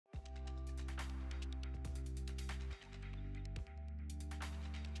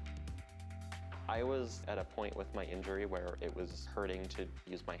I was at a point with my injury where it was hurting to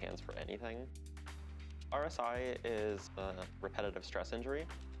use my hands for anything. RSI is a repetitive stress injury.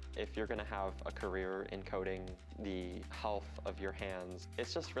 If you're going to have a career in coding, the health of your hands,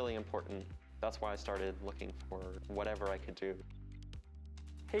 it's just really important. That's why I started looking for whatever I could do.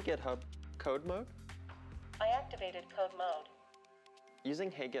 Hey GitHub, code mode? I activated code mode. Using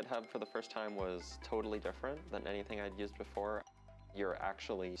Hey GitHub for the first time was totally different than anything I'd used before. You're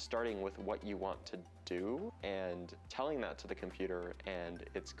actually starting with what you want to do and telling that to the computer, and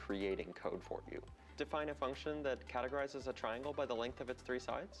it's creating code for you. Define a function that categorizes a triangle by the length of its 3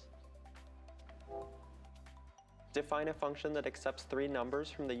 sides. Define a function that accepts 3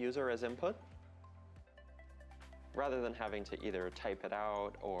 numbers from the user as input. Rather than having to either type it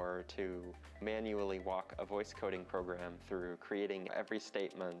out or to manually walk a voice coding program through creating every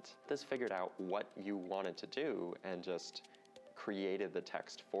statement, this figured out what you wanted to do and just created the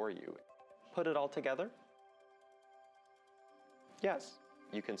text for you. Put it all together? Yes.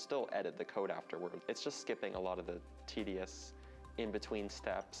 You can still edit the code afterward. It's just skipping a lot of the tedious in-between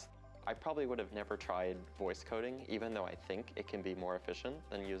steps. I probably would have never tried voice coding, even though I think it can be more efficient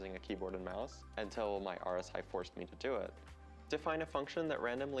than using a keyboard and mouse, until my RSI forced me to do it. Define a function that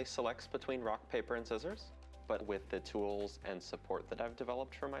randomly selects between rock, paper, and scissors. But with the tools and support that I've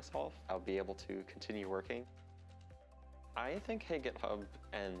developed for myself, I'll be able to continue working. I think Hey GitHub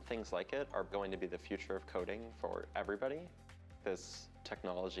and things like it are going to be the future of coding for everybody. This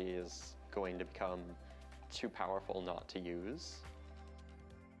technology is going to become too powerful not to use.